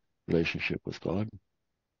relationship with God,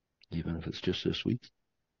 even if it's just this week?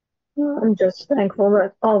 I'm just thankful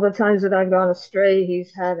that all the times that I've gone astray,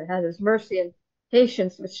 he's had his mercy and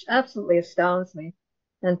patience, which absolutely astounds me,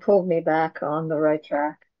 and pulled me back on the right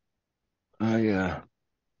track. I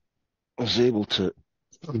was able to.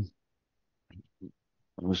 I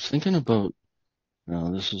was thinking about. Now,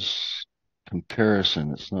 this is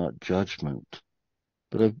comparison. It's not judgment,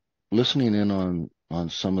 but I'm listening in on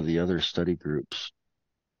some of the other study groups,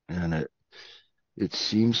 and it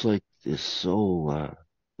seems like it's so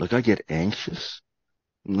like I get anxious,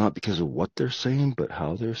 not because of what they're saying, but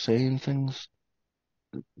how they're saying things.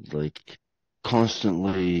 Like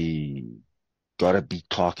constantly gotta be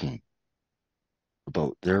talking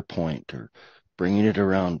about their point, or bringing it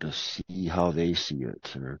around to see how they see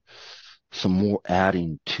it, or some more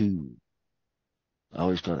adding to. I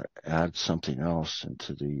always gotta add something else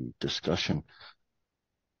into the discussion,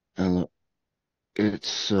 and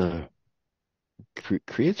it's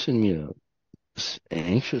creates in me a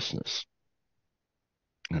anxiousness,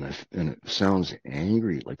 and it sounds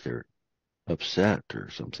angry, like they're upset or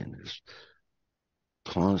something. There's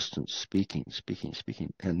constant speaking, speaking,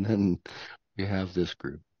 speaking, and then we have this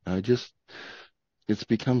group. It's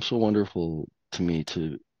become so wonderful to me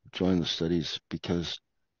to join the studies, because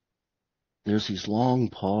there's these long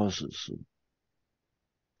pauses,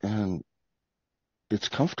 and it's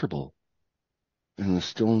comfortable in the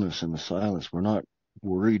stillness and the silence. We're not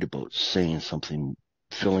worried about saying something,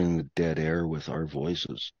 filling the dead air with our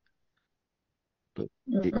voices, but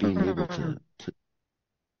being able to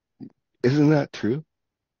isn't that true?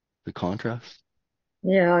 The contrast?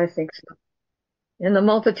 Yeah, I think so. In the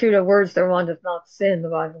multitude of words, there wanteth not sin, the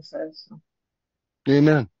Bible says. So.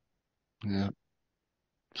 Amen. Yeah.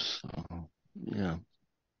 So, yeah.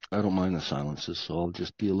 I don't mind the silences, so I'll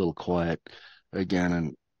just be a little quiet again,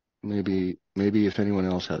 and maybe if anyone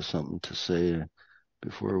else has something to say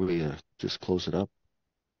before we just close it up,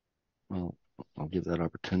 well, I'll give that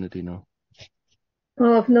opportunity now.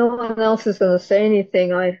 Well, if no one else is going to say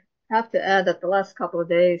anything, I have to add that the last couple of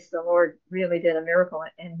days, the Lord really did a miracle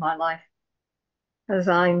in my life. Because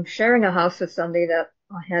I'm sharing a house with somebody that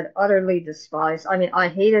I had utterly despised. I mean, I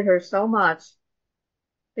hated her so much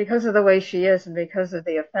because of the way she is and because of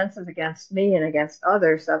the offenses against me and against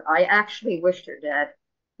others that I actually wished her dead.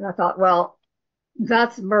 And I thought, well,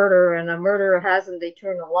 that's murder, and a murderer hasn't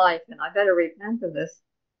eternal life, and I better repent of this.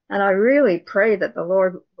 And I really pray that the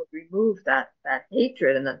Lord would remove that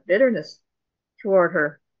hatred and that bitterness toward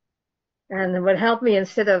her, and it would help me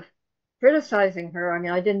instead of criticizing her. I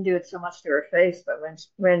mean, I didn't do it so much to her face, but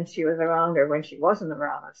when she was around or when she wasn't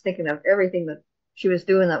around, I was thinking of everything that she was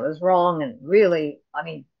doing that was wrong. And really, I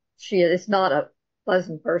mean, she is not a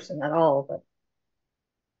pleasant person at all,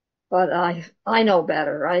 but I know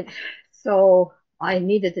better, right? So I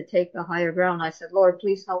needed to take the higher ground. I said, Lord,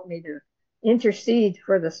 please help me to intercede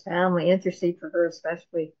for this family, intercede for her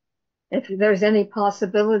especially. If there's any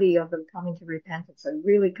possibility of them coming to repentance and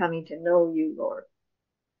really coming to know you, Lord,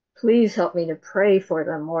 please help me to pray for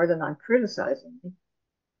them more than I'm criticizing them.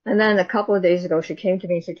 And then a couple of days ago, she came to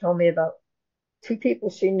me and she told me about two people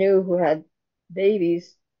she knew who had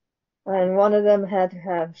babies, and one of them had to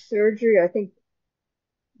have surgery. I think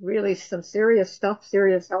really some serious stuff,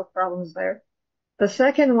 serious health problems there. The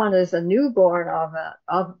second one is a newborn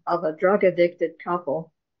of a drug addicted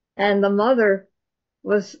couple, and the mother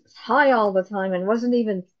was high all the time and wasn't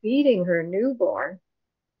even feeding her newborn.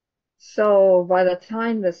 So by the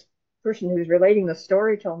time this person who's relating the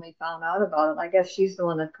story told me found out about it, I guess she's the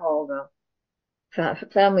one that called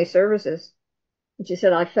family services. And she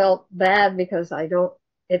said, I felt bad because I don't,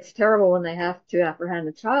 it's terrible when they have to apprehend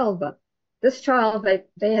a child, but this child,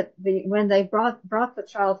 when they brought the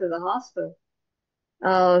child to the hospital,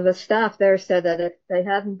 the staff there said that if they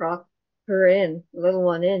hadn't brought her in, the little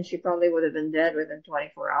one in, she probably would have been dead within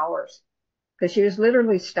 24 hours because she was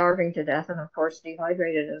literally starving to death and of course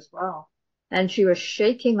dehydrated as well. And she was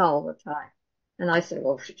shaking all the time. And I said,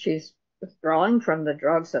 well, she's withdrawing from the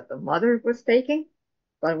drugs that the mother was taking,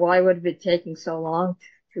 but why would it be taking so long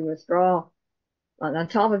to withdraw? On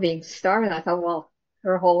top of being starving, I thought, well,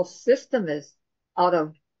 her whole system is out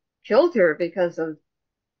of kilter because of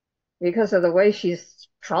the way she's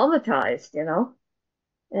traumatized,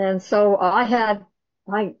 And so I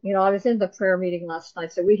was in the prayer meeting last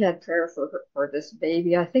night, so we had prayer for this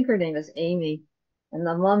baby. I think her name is Amy, and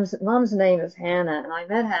the mom's name is Hannah. And I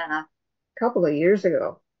met Hannah a couple of years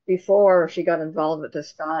ago, before she got involved with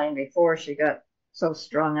this guy and before she got so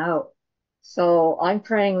strung out. So I'm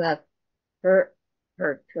praying that her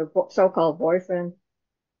her so-called boyfriend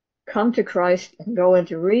come to Christ and go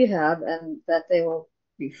into rehab, and that they will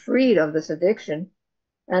be freed of this addiction,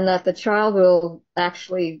 and that the child will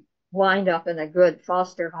actually wind up in a good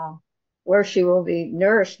foster home where she will be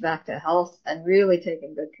nourished back to health and really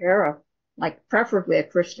taken good care of, like preferably a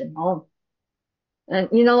Christian home. And,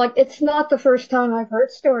 like it's not the first time I've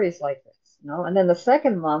heard stories like this. And then the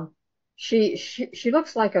second mom, she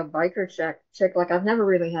looks like a biker chick. Like I've never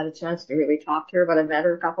really had a chance to really talk to her, but I met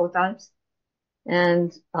her a couple of times.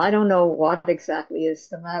 And I don't know what exactly is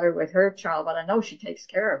the matter with her child, but I know she takes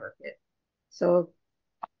care of her kid. So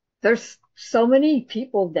there's so many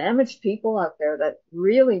people, damaged people out there that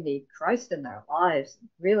really need Christ in their lives,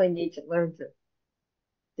 really need to learn to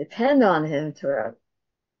depend on him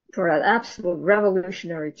for an absolute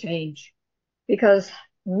revolutionary change, because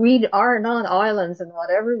we are not islands, and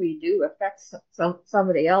whatever we do affects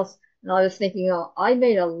somebody else. And I was thinking, I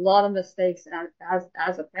made a lot of mistakes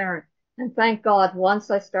as a parent. And thank God,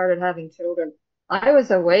 once I started having children, I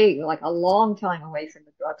was away, like a long time away from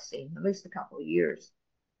the drug scene, at least a couple of years.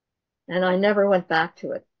 And I never went back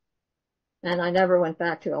to it. And I never went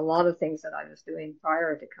back to a lot of things that I was doing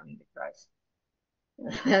prior to coming to Christ.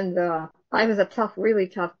 And I was a really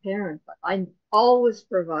tough parent, but I always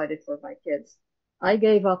provided for my kids. I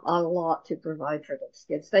gave up a lot to provide for those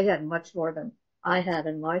kids. They had much more than I had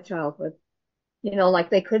in my childhood. Like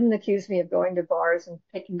they couldn't accuse me of going to bars and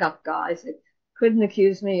picking up guys. They couldn't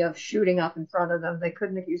accuse me of shooting up in front of them. They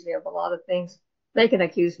couldn't accuse me of a lot of things. They can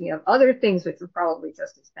accuse me of other things which were probably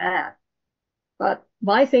just as bad. But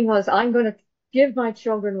my thing was, I'm going to give my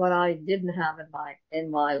children what I didn't have in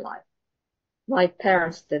my life. My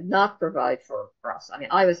parents did not provide for us. I mean,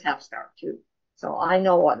 I was half starved too. So I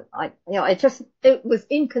know what it was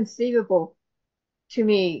inconceivable to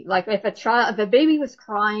me. Like if a baby was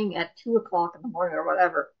crying at 2 o'clock in the morning or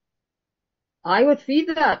whatever, I would feed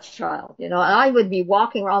that child, and I would be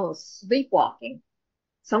walking around, almost sleepwalking.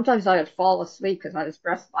 Sometimes I would fall asleep because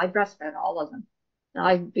I breastfed all of them. And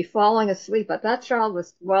I'd be falling asleep, but that child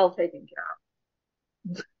was well taken care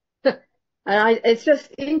of. And it's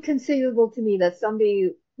just inconceivable to me that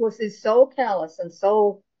somebody who is so callous and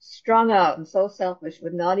so strung out and so selfish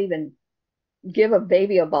would not even give a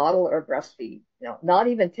baby a bottle or breastfeed, not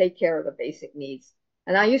even take care of the basic needs.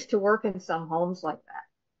 And I used to work in some homes like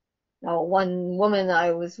that. One woman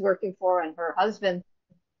I was working for and her husband,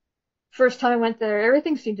 first time I went there,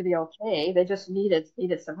 everything seemed to be okay. They just needed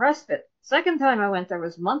some respite. Second time I went there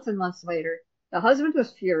was months and months later. The husband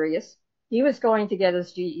was furious. He was going to get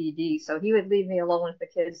his GED, so he would leave me alone with the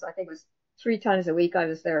kids. I think it was 3 times a week I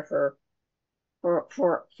was there for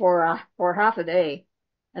half a day.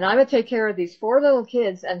 And I would take care of these 4 little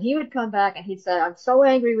kids, and he would come back and he'd say, I'm so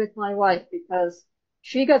angry with my wife because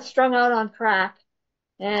she got strung out on crack,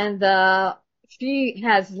 and she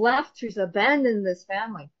has left, she's abandoned this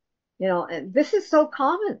family. And this is so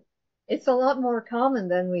common. It's a lot more common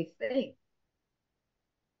than we think.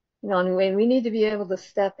 And we need to be able to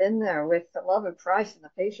step in there with the love of Christ and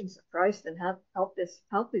the patience of Christ and help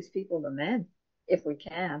these people to mend if we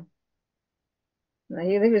can.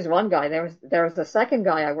 He was one guy. There was a second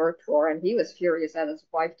guy I worked for, and he was furious at his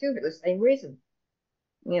wife too for the same reason.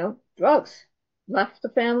 Drugs. Left the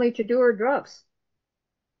family to do her drugs.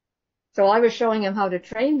 So I was showing him how to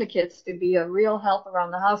train the kids to be a real help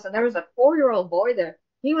around the house. And there was a 4-year-old boy there.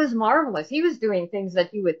 He was marvelous. He was doing things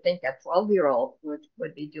that you would think a 12-year-old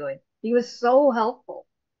would be doing. He was so helpful.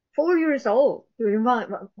 4 years old. He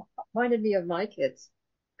reminded me of my kids,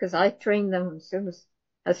 because I trained them as soon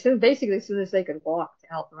as they could walk, to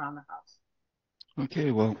help around the house.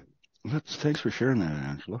 Okay, well, thanks for sharing that,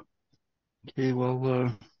 Angela. Okay,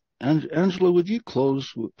 well, Angela, would you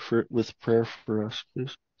close with prayer for us,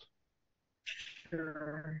 please?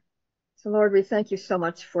 Sure. So Lord, we thank you so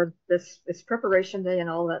much for this preparation day and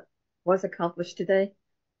all that was accomplished today,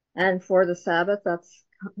 and for the Sabbath that's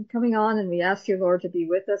coming on. And we ask you, Lord, to be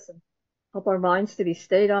with us and help our minds to be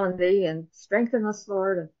stayed on thee, and strengthen us,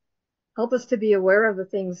 Lord, and help us to be aware of the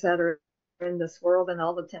things that are in this world and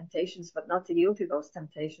all the temptations, but not to yield to those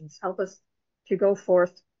temptations. Help us to go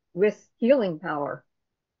forth with healing power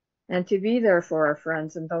and to be there for our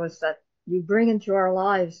friends and those that you bring into our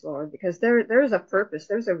lives, Lord, because there's a purpose.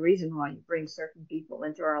 There's a reason why you bring certain people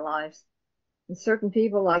into our lives. And certain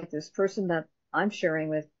people, like this person that I'm sharing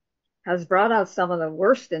with, has brought out some of the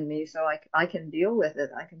worst in me, so I can deal with it.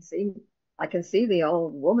 I can see the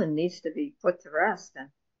old woman needs to be put to rest,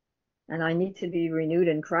 and I need to be renewed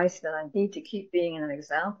in Christ, and I need to keep being an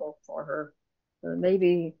example for her. So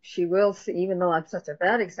maybe she will see, even though I'm such a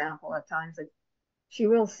bad example at times, that she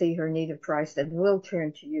will see her need of Christ and will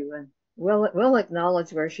turn to you and will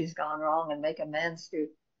acknowledge where she's gone wrong and make amends to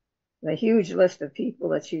the huge list of people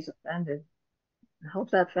that she's offended. I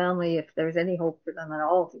hope that family, if there's any hope for them at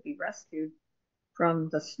all, to be rescued from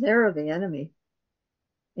the snare of the enemy.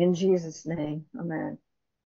 In Jesus' name, amen.